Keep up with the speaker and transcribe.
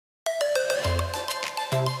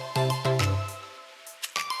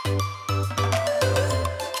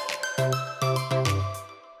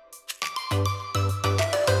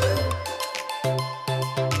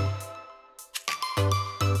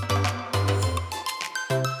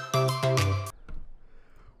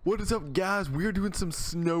What is up, guys? We're doing some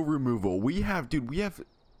snow removal. We have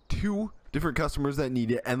two different customers that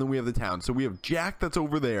need it, and then we have the town. So we have Jack that's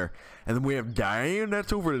over there, and then we have Diane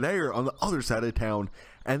that's over there on the other side of town,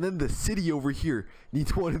 and then the city over here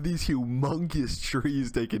needs one of these humongous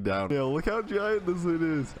trees taken down. Yeah, look how giant this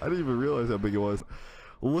thing is. I didn't even realize how big it was.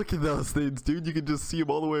 Look at those things, dude. You can just see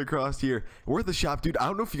them all the way across here. We're at the shop, dude. I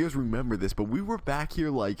don't know if you guys remember this, but we were back here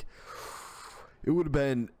like, it would have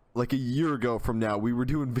been like a year ago from now. We were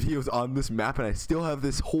doing videos on this map, and I still have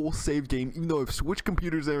this whole save game, even though I've switched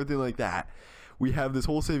computers and everything like that. We have this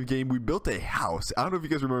whole save game. We built a house. I don't know if you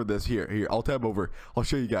guys remember this. Here, I'll tab over. I'll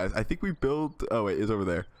show you guys. I think we built, oh wait, it's over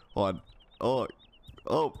there. Hold on.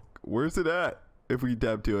 Oh, where's it at? If we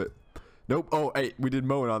tab to it. Nope. Oh, hey, we did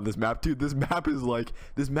mowing on this map, dude. This map is like,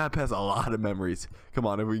 this map has a lot of memories. Come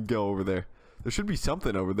on, if we can go over there. There should be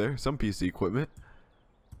something over there, some piece of equipment.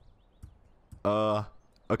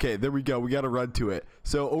 Okay, there we go. We got to run to it.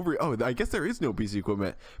 So over, oh, I guess there is no piece of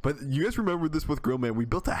equipment. But you guys remember this with Grillman? We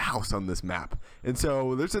built a house on this map, and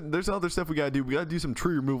so there's other stuff we gotta do. We gotta do some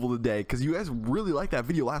tree removal today because you guys really liked that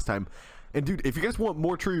video last time. And dude, if you guys want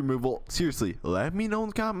more tree removal, seriously, let me know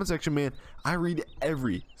in the comment section, man. I read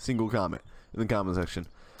every single comment in the comment section.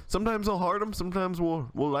 Sometimes I'll heart them, sometimes we'll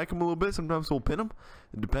like them a little bit, sometimes we'll pin them.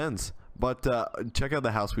 It depends. But check out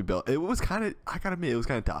the house we built. It was kind of, I gotta admit, it was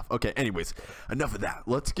kind of tough. Okay, anyways, enough of that.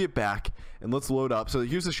 Let's get back and let's load up. So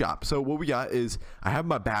here's the shop. So what we got is, I have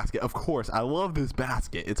my basket. Of course, I love this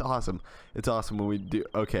basket. It's awesome. It's awesome when we do,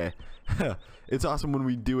 okay. It's awesome when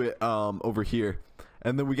we do it over here.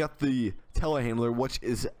 And then we got the telehandler, which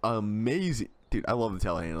is amazing. Dude, I love the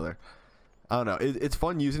telehandler. I don't know. It's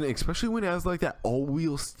fun using it, especially when it has like that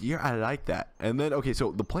all-wheel steer. I like that. And then, okay,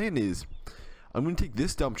 so the plan is, I'm going to take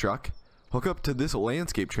this dump truck, hook up to this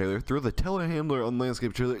landscape trailer, throw the telehandler on the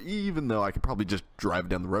landscape trailer, even though I could probably just drive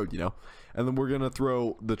down the road, you know. And then we're going to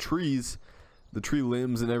throw the trees, the tree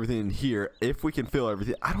limbs and everything in here, if we can fill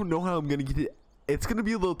everything. I don't know how I'm going to get it. It's going to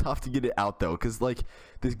be a little tough to get it out, though, because, like,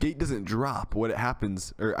 this gate doesn't drop. What it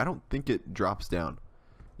happens, or I don't think it drops down.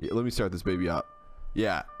 Yeah, let me start this baby up.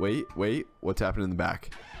 Yeah, wait, what's happening in the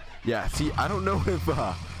back? Yeah, see, I don't know if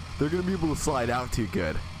they're going to be able to slide out too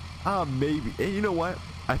good. Maybe. Hey, you know what?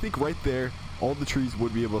 I think right there, all the trees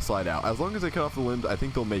would be able to slide out. As long as I cut off the limbs, I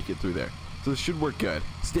think they'll make it through there. So this should work good.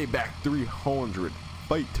 Stay back 300.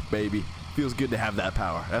 Fight, baby. Feels good to have that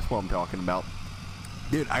power. That's what I'm talking about.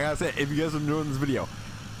 Dude, I gotta say, if you guys are enjoying this video,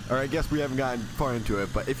 or I guess we haven't gotten far into it,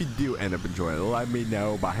 but if you do end up enjoying it, let me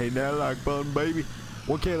know by hitting that like button, baby.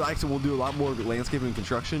 1K likes and we'll do a lot more landscaping and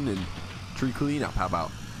construction and tree cleanup. How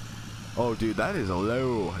about? Oh, dude, that is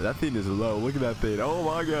low. That thing is low. Look at that thing. Oh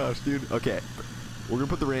my gosh, dude. Okay, we're gonna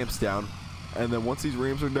put the ramps down, and then once these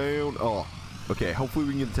ramps are down, oh, okay. Hopefully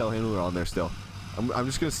we can get the telehandler on there still. I'm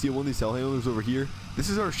just gonna steal one of these telehandlers over here. This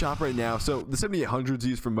is our shop right now. So the 7800s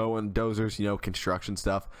used for mowing, dozers, you know, construction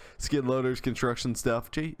stuff, skid loaders, construction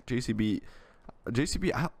stuff. JCB,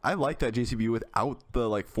 I like that JCB without the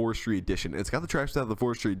like forestry edition. It's got the tracks without the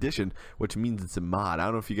forestry edition, which means it's a mod. I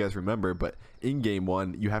don't know if you guys remember, but in game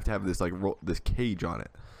one, you have to have this like this cage on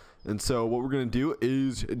it. And so what we're gonna do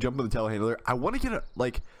is jump on the telehandler. I want to get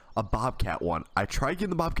a Bobcat one. I tried getting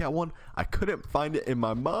the Bobcat one. I couldn't find it in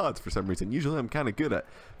my mods for some reason. Usually I'm kind of good at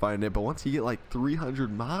finding it, but once you get like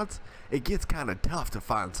 300 mods, it gets kind of tough to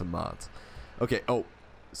find some mods. Okay, oh,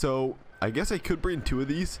 so I guess I could bring two of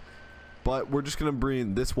these, but we're just gonna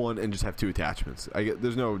bring this one and just have two attachments.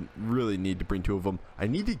 There's no really need to bring two of them. I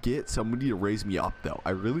need to get somebody to raise me up though. I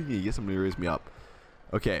really need to get somebody to raise me up.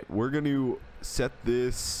 Okay, we're gonna set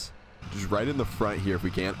this just right in the front here if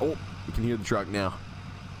we can. Oh, we can hear the truck now.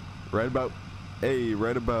 Right about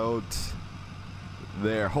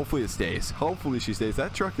there. Hopefully it stays. Hopefully she stays.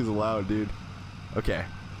 That truck is loud, dude. Okay,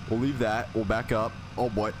 we'll leave that. We'll back up. Oh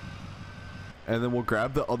boy. And then we'll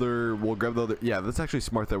grab the other. Yeah, that's actually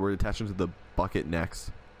smart that we're attaching to the bucket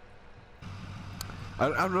next. I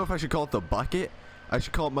don't know if I should call it the bucket. I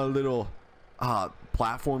should call it my little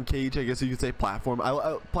platform cage, I guess you could say. Platform.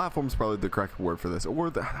 Platform's probably the correct word for this. Or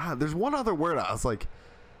there's one other word. I was like,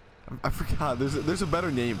 I forgot. There's a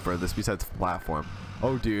better name for this besides platform.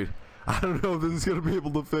 Oh, dude, I don't know if this is gonna be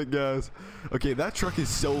able to fit, guys. Okay, that truck is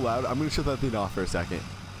so loud. I'm gonna shut that thing off for a second.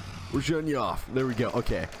 We're shutting you off. There we go.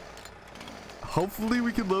 Okay. Hopefully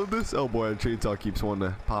we can load this. Oh boy, the chainsaw keeps wanting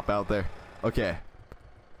to pop out there. Okay,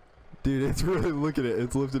 dude, it's really, look at it.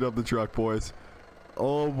 It's lifted up the truck, boys.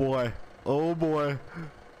 Oh boy. Oh boy.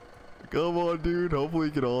 Come on, dude. Hopefully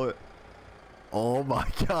you can haul it. Oh my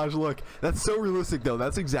gosh, look. That's so realistic though.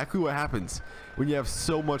 That's exactly what happens when you have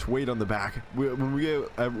so much weight on the back.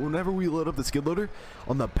 Whenever we load up the skid loader,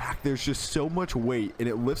 on the back there's just so much weight and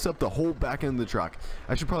it lifts up the whole back end of the truck.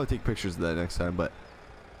 I should probably take pictures of that next time, but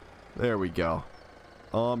there we go.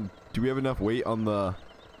 Do we have enough weight on the...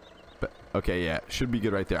 Okay, yeah, should be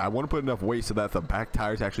good right there. I want to put enough weight so that the back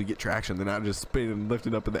tires actually get traction. They're not just spinning and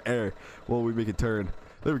lifting up in the air while we make a turn.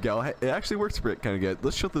 There we go. It actually works kind of good.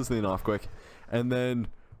 Let's shut this thing off quick. And then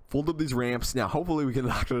fold up these ramps. Now, hopefully we can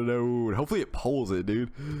lock the load. Hopefully it pulls it,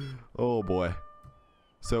 dude. Oh, boy.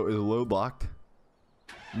 So, is the load locked?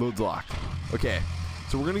 Load's locked. Okay.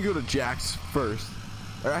 So, we're going to go to Jack's first.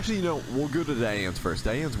 Or actually, you know, we'll go to Diane's first.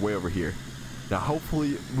 Diane's way over here. Now,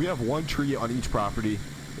 hopefully, we have one tree on each property.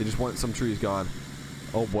 They just want some trees gone.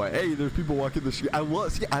 Oh boy, hey, there's people walking the street. I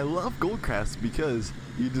love Goldcrest because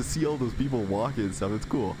you just see all those people walking and stuff. It's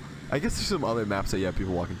cool. I guess there's some other maps that you have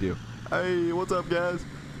people walking too. Hey, what's up, guys?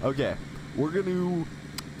 Okay, we're gonna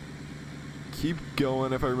keep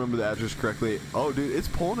going if I remember the address correctly. Oh, dude, it's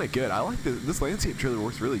pulling it good. I like this landscape trailer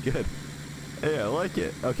works really good. Hey, I like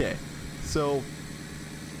it. Okay, so.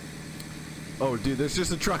 Oh, dude, there's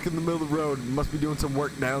just a truck in the middle of the road. Must be doing some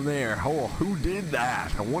work down there. Oh, who did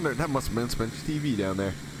that? I wonder. That must have been Spencer's TV down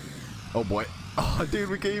there. Oh, boy. Oh,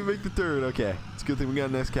 dude, we can't even make the turn. Okay, it's a good thing we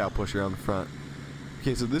got a nice cow pusher on the front.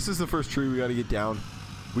 Okay, so this is the first tree we got to get down.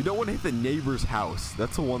 We don't want to hit the neighbor's house.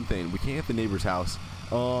 That's the one thing. We can't hit the neighbor's house.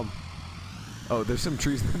 Oh, there's some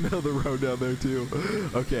trees in the middle of the road down there, too.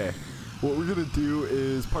 Okay. What we're going to do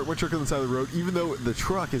is park my truck on the side of the road, even though the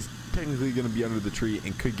truck is technically going to be under the tree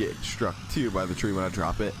and could get struck too by the tree when I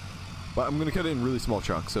drop it. But I'm going to cut it in really small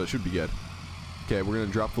chunks, so it should be good. Okay, we're going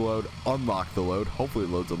to drop the load, unlock the load. Hopefully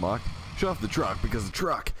the load's unlocked. Shut off the truck because the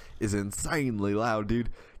truck is insanely loud, dude.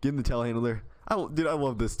 Get in the telehandler. Dude, I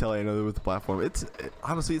love this telehandler with the platform.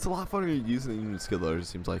 Honestly, it's a lot funnier using it than skid loaders,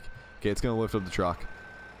 it seems like. Okay, it's going to lift up the truck.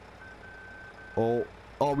 Oh,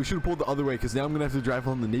 we should have pulled the other way because now I'm going to have to drive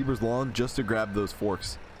on the neighbor's lawn just to grab those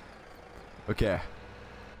forks. Okay.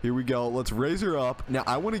 Here we go. Let's raise her up. Now,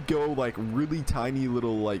 I want to go like really tiny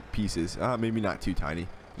little like pieces. Maybe not too tiny.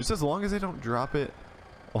 Just as long as I don't drop it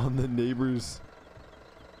on the neighbor's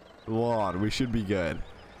lawn, we should be good.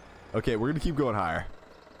 Okay, we're going to keep going higher.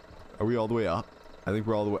 Are we all the way up? I think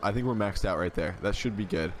we're all the way. I think we're maxed out right there. That should be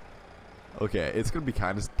good. Okay, it's going to be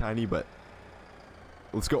kind of tiny, but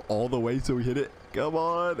let's go all the way so we hit it. Come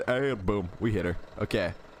on. And boom, we hit her.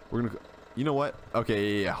 Okay, we're going to... You know what?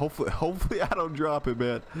 Okay, yeah. Hopefully I don't drop it,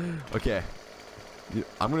 man. Okay.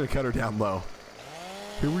 I'm going to cut her down low.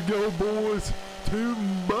 Here we go, boys.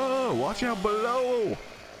 Timber. Watch out below.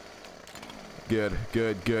 Good,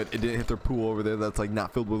 good, good. It didn't hit their pool over there. That's like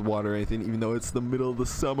not filled with water or anything, even though it's the middle of the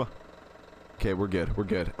summer. Okay, we're good. We're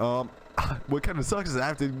good. What kind of sucks is I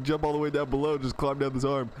have to jump all the way down below, just climb down this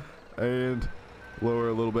arm and lower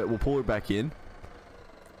a little bit. We'll pull it back in.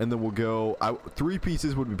 And then we'll go out. 3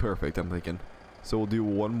 pieces would be perfect, I'm thinking. So we'll do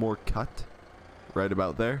one more cut right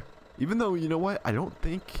about there. Even though, you know what? I don't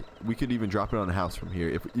think we could even drop it on a house from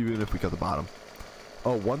here, even if we cut the bottom.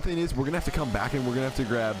 Oh, one thing is we're going to have to come back and we're going to have to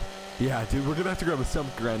grab... Yeah, dude, we're going to have to grab a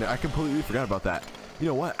stump grinder. I completely forgot about that. You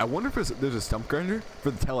know what? I wonder if there's a stump grinder for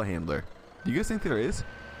the telehandler. Do you guys think there is?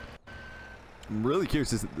 I'm really curious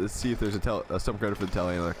to see if there's a stump grinder for the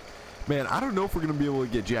telehandler. Man, I don't know if we're going to be able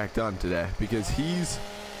to get Jack done today because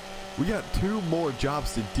we got 2 more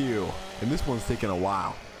jobs to do, and this one's taking a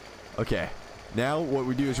while. Okay, now what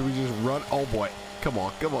we do is we just run. Oh boy, come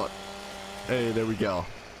on, come on. Hey, there we go.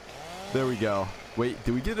 There we go. Wait,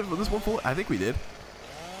 did we get this one full? I think we did.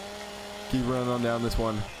 Keep running on down this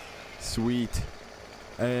one. Sweet.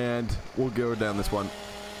 And we'll go down this one.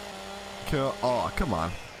 Oh, come on.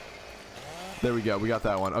 There we go. We got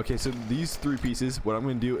that one. Okay, so these 3 pieces, what I'm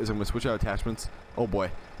going to do is I'm going to switch out attachments. Oh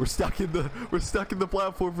boy, we're stuck in the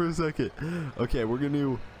platform for a second. Okay, we're going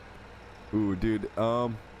to... Ooh, dude.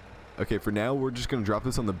 Okay, for now, we're just going to drop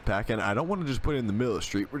this on the back end. I don't want to just put it in the middle of the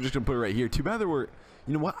street. We're just going to put it right here. Too bad there were...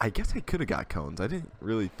 You know what? I guess I could have got cones. I didn't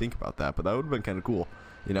really think about that, but that would have been kind of cool.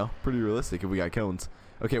 You know, pretty realistic if we got cones.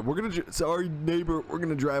 Okay, we're going to... Sorry, neighbor. We're going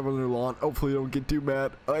to drive on their lawn. Hopefully, don't get too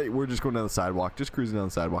mad. All right, we're just going down the sidewalk. Just cruising down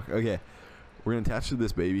the sidewalk. Okay. We're going to attach to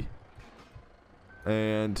this baby.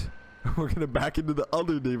 And we're going to back into the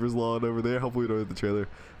other neighbor's lawn over there. Hopefully we don't hit the trailer.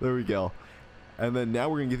 There we go. And then now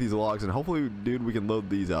we're going to get these logs. And hopefully, dude, we can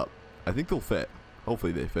load these up. I think they'll fit.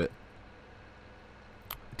 Hopefully they fit.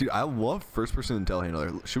 Dude, I love first person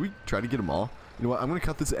telehandler. Should we try to get them all? You know what? I'm going to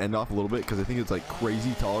cut this end off a little bit because I think it's like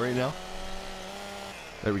crazy tall right now.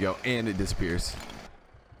 There we go. And it disappears.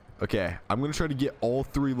 Okay, I'm going to try to get all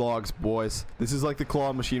 3 logs, boys. This is like the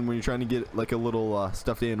claw machine when you're trying to get like a little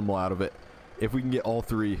stuffed animal out of it. if we can get all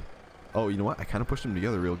three. Oh, you know what? I kind of pushed them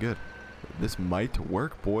together real good. This might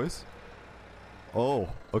work, boys. Oh,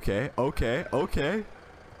 okay, okay, okay.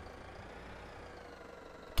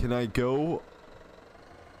 Can I go?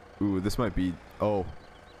 Ooh, this might be... Oh.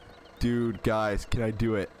 Dude, guys, can I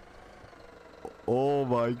do it? Oh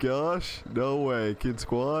my gosh. No way. Kid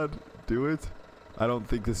Squad, do it. I don't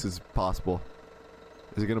think this is possible.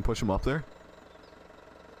 Is it going to push him up there?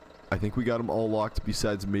 I think we got them all locked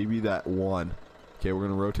besides maybe that one. Okay, we're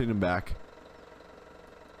going to rotate him back.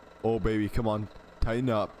 Oh, baby, come on. Tighten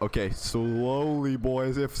up. Okay, slowly,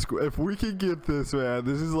 boys. If we can get this, man,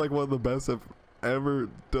 this is like one of the best I've ever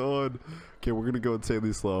done. Okay, we're going to go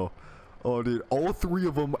insanely slow. Oh, dude, all three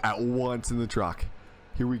of them at once in the truck.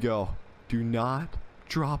 Here we go. Do not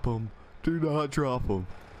drop them. Do not drop them.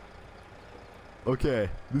 Okay,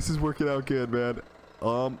 this is working out good, man.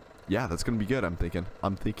 Yeah, that's going to be good, I'm thinking.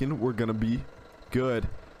 I'm thinking we're going to be good.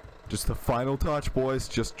 Just the final touch, boys.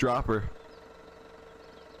 Just drop her.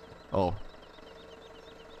 Oh.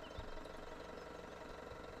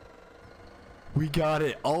 We got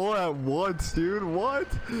it all at once, dude. What?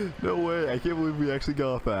 No way. I can't believe we actually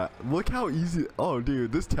got that. Look how easy. Oh,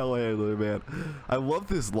 dude, this telehandler, man. I love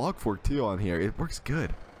this log fork, too, on here. It works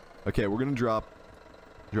good. Okay, we're going to drop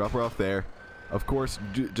her off there. Of course,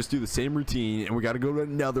 just do the same routine, and we got to go to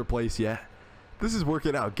another place yet. This is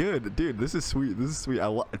working out good. Dude, this is sweet. This is sweet.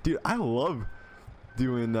 Dude, I love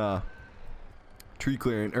doing tree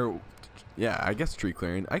clearing. Or, yeah, I guess tree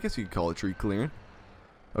clearing. I guess you could call it tree clearing.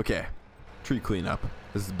 Okay. Tree cleanup.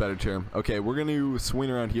 This is a better term. Okay, we're going to swing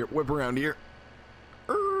around here. Whip around here.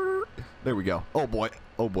 There we go. Oh, boy.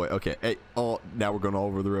 Oh, boy. Okay. Hey. Oh, now we're going all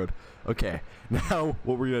over the road. Okay. Now,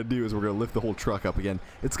 what we're going to do is we're going to lift the whole truck up again.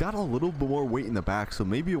 It's got a little bit more weight in the back, so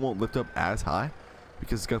maybe it won't lift up as high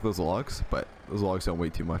because it's got those logs, but those logs don't weigh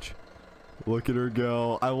too much. Look at her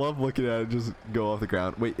go. I love looking at it just go off the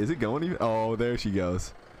ground. Wait, is it going even? Oh, there she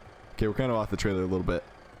goes. Okay, we're kind of off the trailer a little bit.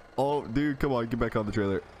 Oh, dude, come on. Get back on the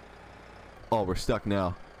trailer. Oh, we're stuck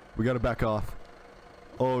now. We got to back off.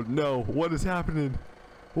 Oh, no. What is happening?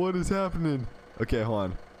 What is happening? Okay, hold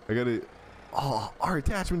on. I got to... Oh, our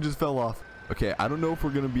attachment just fell off. Okay, I don't know if we're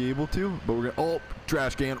going to be able to, but we're going to... Oh,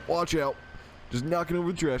 trash can. Watch out. Just knocking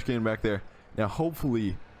over the trash can back there. Now,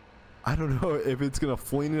 hopefully, I don't know if it's going to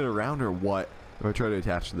fling it around or what if I try to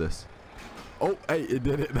attach to this. Oh, hey, it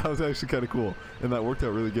did it. That was actually kind of cool. And that worked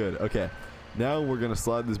out really good. Okay, now we're going to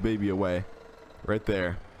slide this baby away right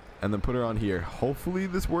there. And then put her on here. Hopefully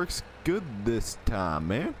this works good this time,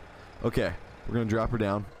 man. Okay, we're going to drop her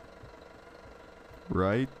down.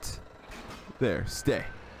 Right there. Stay.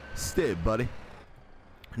 Stay, buddy.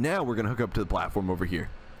 Now we're going to hook up to the platform over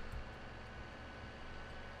here.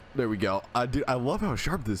 There we go. Dude, I love how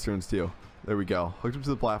sharp this turns too. There we go. Hooked up to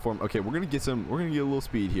the platform. Okay, we're going to get some, we're going to get a little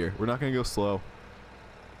speed here. We're not going to go slow.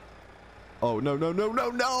 Oh, no, no, no, no,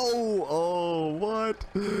 no! Oh, what?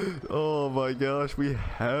 Oh, my gosh, we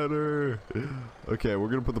had her. Okay, we're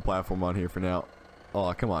going to put the platform on here for now.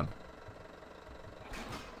 Oh, come on.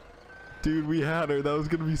 Dude, we had her. That was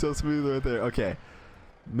going to be so smooth right there. Okay,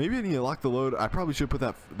 maybe I need to lock the load. I probably should put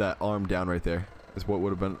that arm down right there. Is what would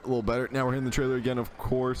have been a little better. Now we're hitting the trailer again, of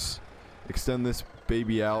course. Extend this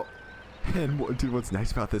baby out. And, dude, what's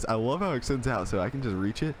nice about this, I love how it extends out so I can just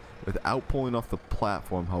reach it without pulling off the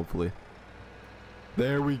platform, hopefully.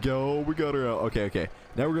 There we go. We got her out. Okay, okay.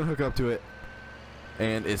 Now we're going to hook up to it.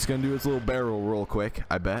 And it's going to do its little barrel roll quick,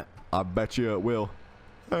 I bet. I bet you it will.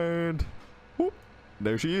 And whoop,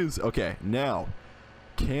 there she is. Okay, now,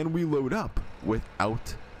 can we load up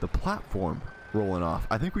without the platform rolling off?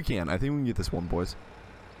 I think we can. I think we can get this one, boys.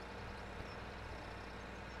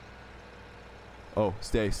 Oh,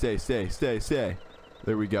 stay, stay, stay, stay, stay.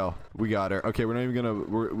 There we go. We got her. Okay, we're not even going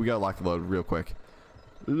to... We got to lock the load real quick.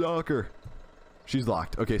 Lock her. She's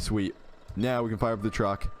locked. Okay, sweet. Now we can fire up the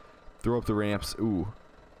truck. Throw up the ramps. Ooh.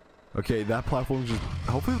 Okay, that platform just...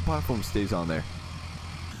 Hopefully the platform stays on there.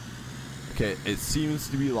 Okay, it seems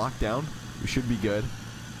to be locked down. We should be good.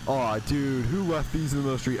 Oh, dude. Who left these in the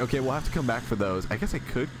middle of the street? Okay, we'll have to come back for those. I guess I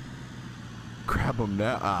could grab them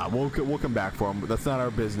now. We'll come back for them. But that's not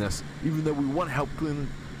our business. Even though we want to help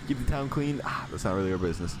keep the town clean. That's not really our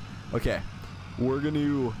business. Okay. We're going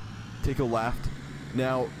to take a left.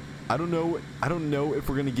 Now... I don't know if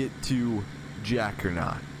we're gonna get to Jack or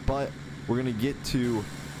not, but we're gonna get to...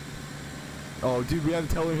 Oh, dude, we have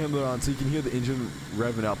the telehandler on so you can hear the engine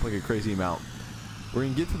revving up like a crazy amount. We're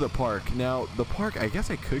gonna get to the park. Now, the park, I guess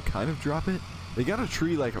I could kind of drop it. They got a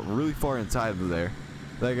tree like really far inside of there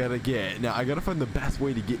that I gotta get. Now, I gotta find the best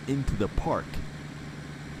way to get into the park.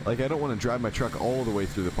 Like, I don't want to drive my truck all the way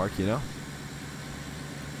through the park, you know?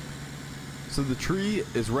 So the tree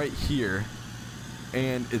is right here.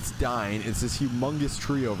 and it's dying. It's this humongous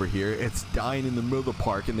tree over here. It's dying in the middle of the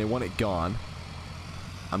park, and they want it gone.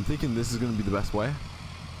 I'm thinking this is going to be the best way.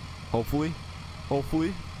 Hopefully.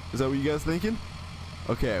 Hopefully. Is that what you guys thinking?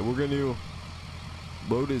 Okay, we're going to...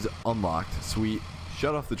 Load is unlocked. Sweet.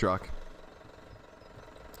 Shut off the truck.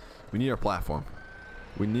 We need our platform.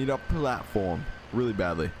 We need a platform really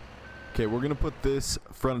badly. Okay, we're going to put this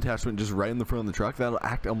front attachment just right in the front of the truck. That'll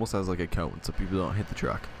act almost as like a cone so people don't hit the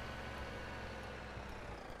truck.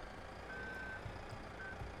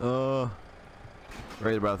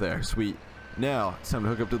 Right about there. Sweet. Now it's time to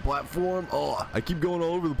hook up to the platform. Oh, I keep going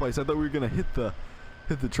all over the place. I thought we were gonna hit the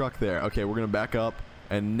truck there. Okay, we're gonna back up,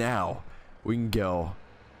 and now we can go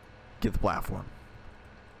get the platform.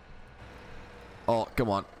 Oh, come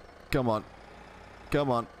on, come on, come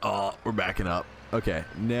on. Oh, we're backing up. Okay,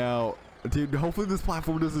 now, dude, hopefully this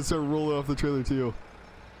platform doesn't start rolling off the trailer too.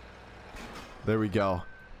 There we go.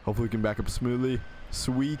 Hopefully we can back up smoothly.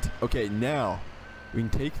 Sweet. Okay, now we can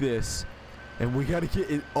take this. And we gotta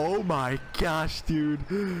get it. Oh my gosh, dude.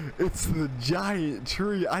 It's the giant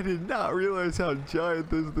tree. I did not realize how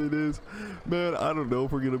giant this thing is. Man, I don't know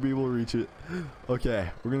if we're gonna be able to reach it.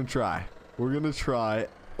 Okay, we're gonna try. We're gonna try.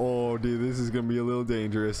 Oh, dude, this is gonna be a little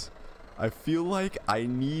dangerous. I feel like I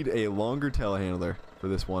need a longer telehandler for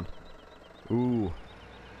this one. Ooh.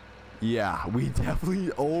 Yeah, we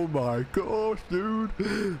definitely... Oh my gosh, dude.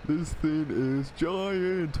 This thing is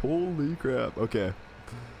giant. Holy crap. Okay.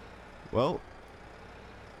 Well...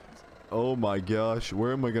 Oh my gosh,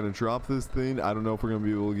 where am I gonna drop this thing? I don't know if we're gonna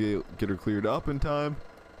be able to get her cleared up in time.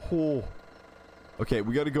 Oh. Okay,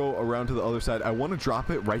 we gotta go around to the other side. I want to drop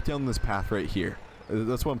it right down this path right here.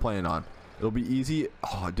 That's what I'm planning on. It'll be easy.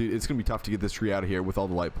 Oh, dude, it's gonna be tough to get this tree out of here with all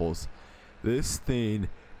the light poles. This thing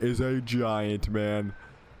is a giant, man.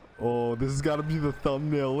 Oh, this has got to be the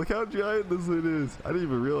thumbnail. Look how giant this thing is. I didn't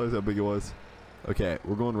even realize how big it was. Okay,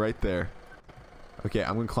 we're going right there. Okay,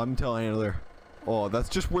 I'm gonna climb the telehandler. Oh, that's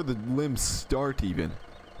just where the limbs start even.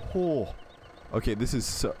 Oh. Okay, this is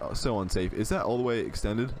so unsafe. Is that all the way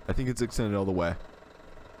extended? I think it's extended all the way.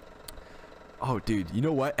 Oh, dude, you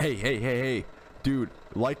know what? Hey. Dude,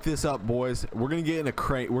 like this up, boys. We're gonna get in a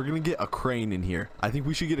crane. We're gonna get a crane in here. I think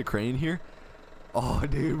we should get a crane here. Oh,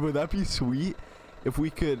 dude, would that be sweet? If we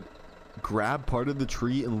could grab part of the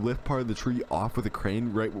tree and lift part of the tree off with a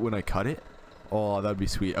crane right when I cut it. Oh, that'd be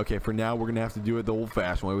sweet. Okay, for now, we're gonna have to do it the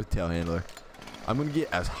old-fashioned way with telehandler. I'm gonna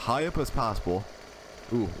get as high up as possible.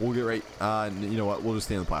 Ooh, we'll get right. You know what? We'll just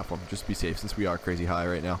stay on the platform, just to be safe, since we are crazy high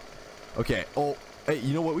right now. Okay. Oh, hey,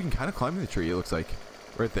 you know what? We can kind of climb in the tree. It looks like,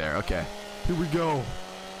 right there. Okay. Here we go.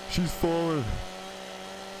 She's falling.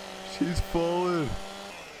 She's falling.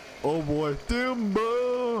 Oh boy,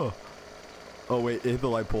 Timber. Oh wait, it hit the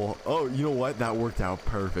light pole. Oh, you know what? That worked out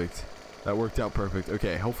perfect. That worked out perfect.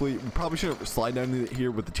 Okay, hopefully, we probably shouldn't slide down here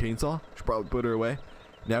with the chainsaw. Should probably put her away.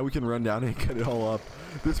 Now we can run down and cut it all up.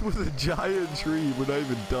 This was a giant tree. We're not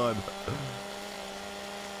even done.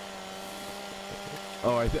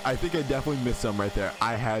 Oh, I think I definitely missed some right there.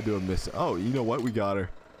 I had to have missed. Oh, you know what? We got her.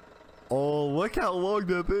 Oh, look how long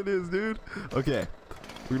that thing is, dude. Okay,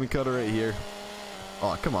 we're gonna cut her right here.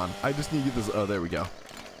 Oh, come on. I just need to get this. Oh, there we go.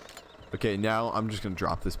 Okay, now I'm just gonna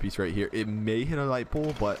drop this piece right here. It may hit a light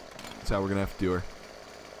pole, but that's how we're gonna have to do her.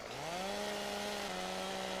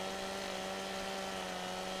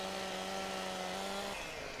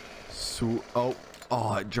 Oh,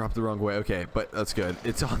 I dropped the wrong way. Okay, but that's good.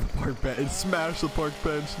 It's on the park bench. It smashed the park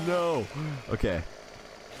bench. No. Okay.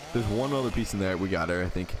 There's one other piece in there. We got her, I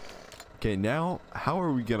think. Okay, now, how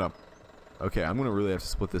are we gonna... Okay, I'm gonna really have to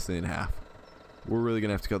split this thing in half. We're really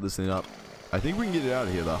gonna have to cut this thing up. I think we can get it out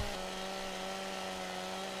of here, though.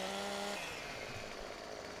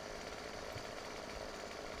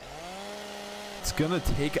 It's gonna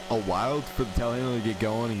take a while for the telehandler to get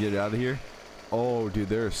going and get it out of here. Oh, dude,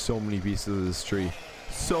 there are so many pieces of this tree.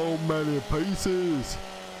 So many pieces.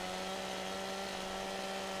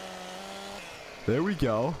 There we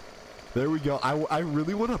go. There we go. I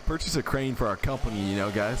really want to purchase a crane for our company, you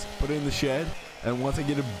know, guys. Put it in the shed. And once I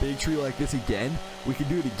get a big tree like this again, we can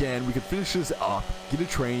do it again. We can finish this up, get a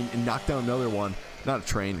train, and knock down another one. Not a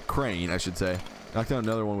train, crane, I should say. Knock down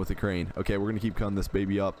another one with a crane. Okay, we're going to keep cutting this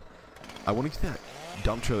baby up. I want to get that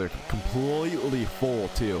dump trailer completely full,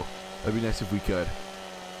 too. That'd be nice if we could.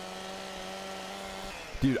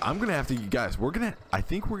 Dude, I'm gonna have to, guys, I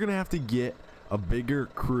think we're gonna have to get a bigger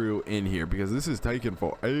crew in here because this is taking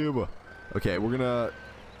forever. Okay, we're gonna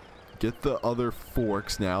get the other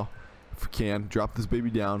forks now. If we can, drop this baby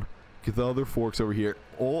down. Get the other forks over here.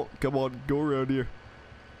 Oh, come on, go around here.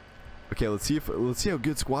 Okay, let's see how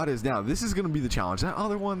good squad is now. This is gonna be the challenge. That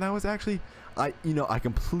other one, that was actually, I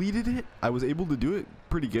completed it. I was able to do it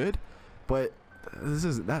pretty good, but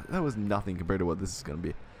that was nothing compared to what this is gonna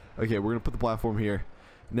be. Okay, we're gonna put the platform here.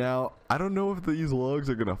 Now, I don't know if these logs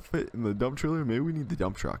are gonna fit in the dump trailer. Maybe we need the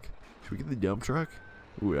dump truck. Should we get the dump truck?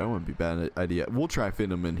 Ooh, that wouldn't be a bad idea. We'll try fitting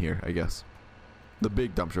them in here, I guess. The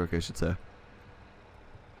big dump truck, I should say.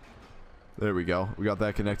 There we go. We got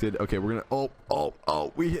that connected. Okay, we're gonna.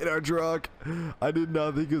 Oh! We hit our truck. I did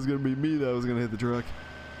not think it was gonna be me that was gonna hit the truck.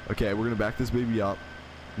 Okay, we're gonna back this baby up.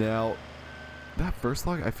 Now, that first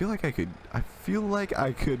log, I feel like I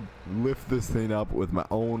could lift this thing up with my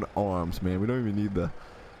own arms, man. We don't even need the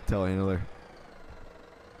telehandler.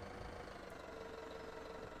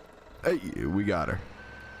 Hey, we got her.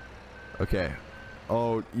 Okay.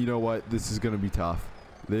 Oh, you know what? This is gonna be tough.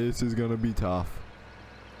 This is gonna be tough.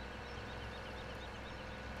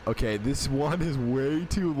 Okay, this one is way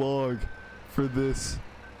too long for this.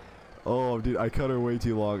 Oh, dude, I cut her way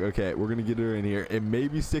too long. Okay, we're gonna get her in here. It may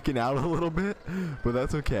be sticking out a little bit, but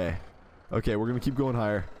that's okay. Okay, we're gonna keep going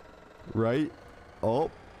higher. Right? Oh.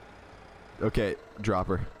 Okay, drop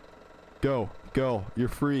her. Go. You're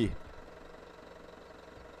free.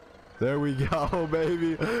 There we go,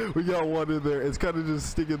 baby. We got one in there. It's kind of just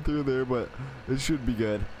sticking through there, but it should be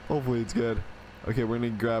good. Hopefully it's good. Okay, we're gonna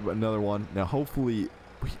grab another one. Now, hopefully,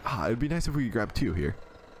 it'd be nice if we could grab two here.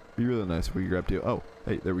 It'd be really nice if we could grab two. Oh,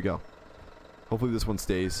 hey, there we go. Hopefully this one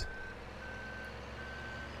stays.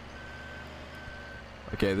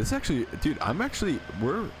 Okay, this actually, dude,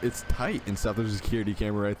 it's tight and stuff. There's a security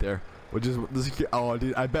camera right there. Which is, oh,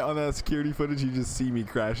 dude, I bet on that security footage you just see me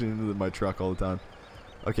crashing into my truck all the time.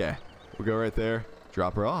 Okay, we'll go right there.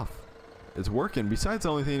 Drop her off. It's working. Besides, the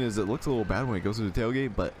only thing is it looks a little bad when it goes to the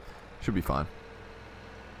tailgate, but should be fine.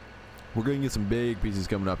 We're going to get some big pieces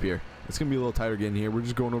coming up here. It's going to be a little tighter getting here. We're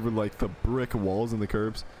just going over like the brick walls and the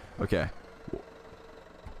curbs. Okay.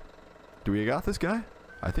 Do we got this guy?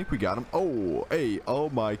 I think we got him. Oh, hey. Oh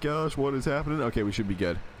my gosh. What is happening? Okay, we should be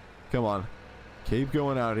good. Come on. Keep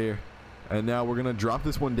going out here. And now we're going to drop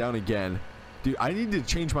this one down again. Dude, I need to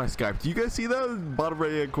change my Skype. Do you guys see that? Bottom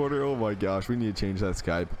right hand corner. Oh my gosh. We need to change that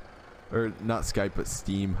Skype. Or not Skype, but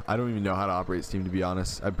Steam. I don't even know how to operate Steam, to be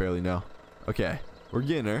honest. I barely know. Okay. We're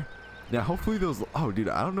getting there. Now, hopefully those... Oh, dude,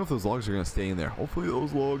 I don't know if those logs are going to stay in there. Hopefully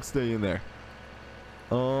those logs stay in there.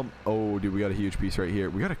 Oh, dude, we got a huge piece right here.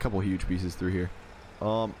 We got a couple huge pieces through here.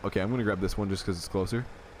 Okay, I'm going to grab this one just because it's closer.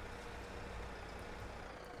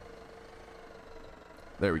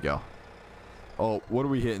 There we go. Oh, what are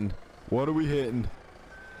we hitting? What are we hitting?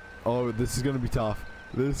 Oh, this is going to be tough.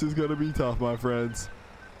 This is going to be tough, my friends.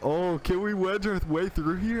 Oh, can we wedge our way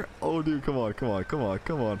through here? Oh, dude, come on, come on, come on,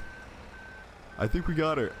 come on. I think we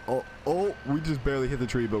got her. Oh, we just barely hit the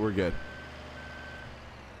tree, but we're good.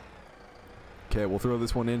 Okay, we'll throw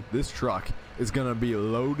this one in. This truck is going to be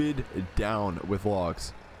loaded down with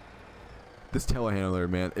logs. This telehandler,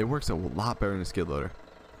 man, it works a lot better than a skid loader.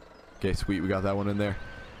 Okay, sweet. We got that one in there.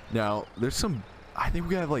 Now, there's some... I think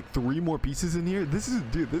we have like 3 more pieces in here. This is...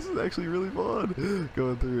 Dude, this is actually really fun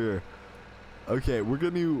going through here. Okay, we're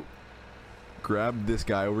going to grab this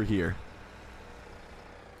guy over here.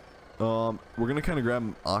 We're going to kind of grab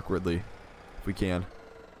him awkwardly, if we can.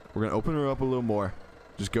 We're going to open her up a little more.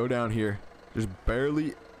 Just go down here. Just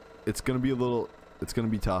barely. It's going to be a little... It's going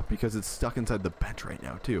to be tough because it's stuck inside the bench right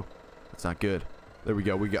now, too. That's not good. There we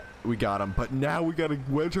go. We got him. But now we got to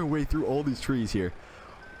wedge our way through all these trees here.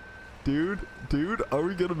 Dude, are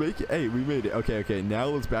we going to make it? Hey, we made it. Okay. Now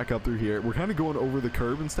let's back up through here. We're kind of going over the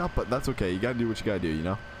curb and stuff, but that's okay. You got to do what you got to do, you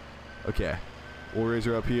know? Okay. We'll raise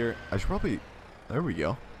her up here. I should probably... There we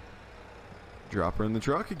go. Drop her in the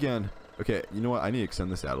truck again. Okay, you know what? I need to extend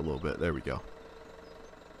this out a little bit. There we go.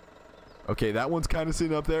 Okay, that one's kind of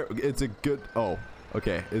sitting up there. It's a good... Oh,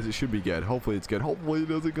 okay. It should be good. Hopefully it's good. Hopefully it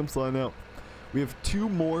doesn't come sliding out. We have 2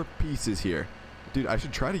 more pieces here. Dude, I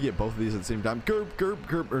should try to get both of these at the same time.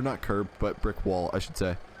 Curb. Or not curb, but brick wall, I should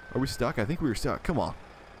say. Are we stuck? I think we were stuck. Come on.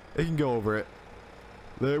 It can go over it.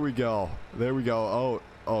 There we go. Oh,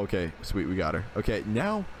 okay. Sweet, we got her. Okay,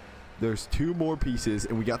 now there's 2 more pieces,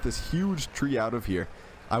 and we got this huge tree out of here.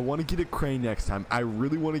 I want to get a crane next time. I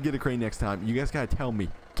really want to get a crane next time. You guys got to tell me.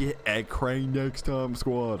 Get a crane next time,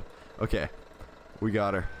 squad. Okay. We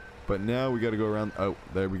got her. But now we got to go around. Oh,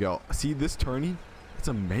 there we go. See this turning? It's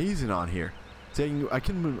amazing on here. Saying I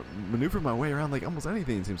can maneuver my way around like almost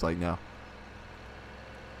anything, it seems like now.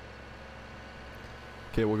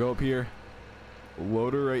 Okay, we'll go up here.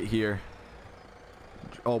 Load her right here.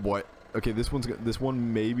 Oh boy. Okay, this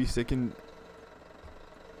one may be sticking.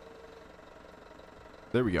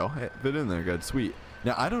 There we go. Hey, fit in there, good, sweet.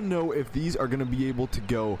 Now I don't know if these are gonna be able to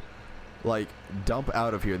go like dump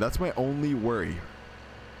out of here. That's my only worry.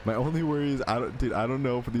 My only worry is I don't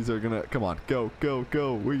know if these are gonna come on. Go, go,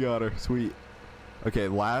 go. We got her. Sweet. Okay,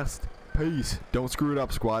 last piece. Don't screw it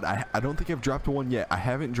up, squad. I don't think I've dropped one yet. I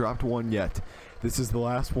haven't dropped one yet. This is the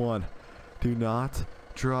last one. Do not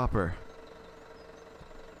drop her.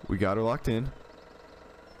 We got her locked in.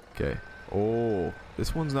 Okay. Oh,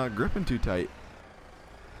 this one's not gripping too tight.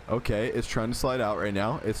 Okay, it's trying to slide out right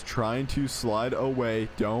now. It's trying to slide away.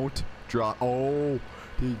 Don't drop. Oh,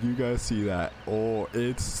 did you guys see that? Oh,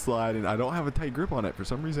 it's sliding. I don't have a tight grip on it. For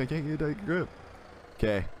some reason, I can't get a tight grip.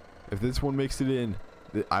 Okay, if this one makes it in,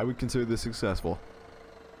 I would consider this successful.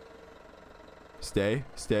 Stay,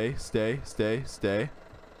 stay, stay, stay, stay.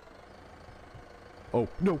 Oh,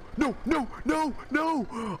 no, no, no, no,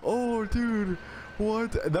 no. Oh, dude.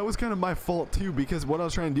 What? That was kind of my fault too, because what I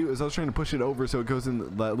was trying to do is I was trying to push it over so it goes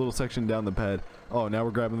in that little section down the bed. Oh, now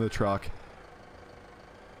we're grabbing the truck.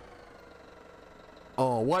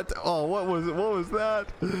 Oh, what? Oh, what was that?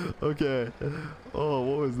 Okay. Oh,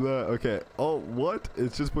 what was that? Okay. Oh, what?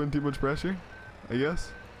 It's just putting too much pressure, I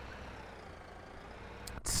guess.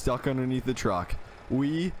 It's stuck underneath the truck.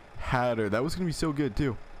 We had her. That was going to be so good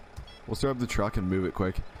too. We'll start up the truck and move it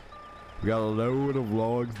quick. We got a load of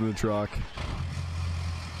logs in the truck.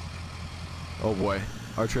 Oh boy,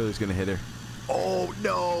 our trailer's gonna hit her. Oh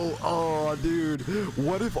no! Oh dude,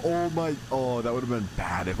 what if all my... Oh, that would have been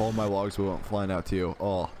bad if all my logs went flying out too.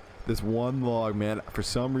 Oh, this one log, man, for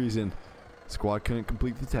some reason, squad couldn't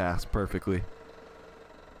complete the task perfectly.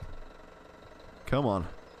 Come on.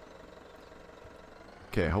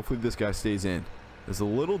 Okay, hopefully this guy stays in. There's a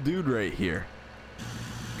little dude right here.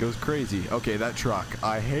 Goes crazy. Okay, that truck.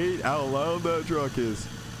 I hate how loud that truck is.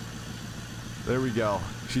 There we go.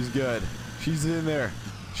 She's good. She's in there.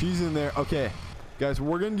 She's in there. Okay, guys,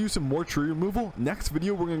 we're going to do some more tree removal. Next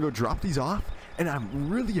video, we're going to go drop these off. And I'm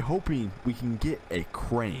really hoping we can get a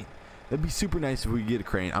crane. That'd be super nice if we could get a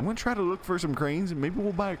crane. I'm going to try to look for some cranes, and maybe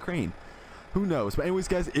we'll buy a crane. Who knows? But anyways,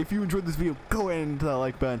 guys, if you enjoyed this video, go ahead and hit that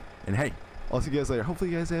like button. And hey, I'll see you guys later. Hopefully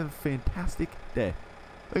you guys have a fantastic day.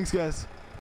 Thanks, guys.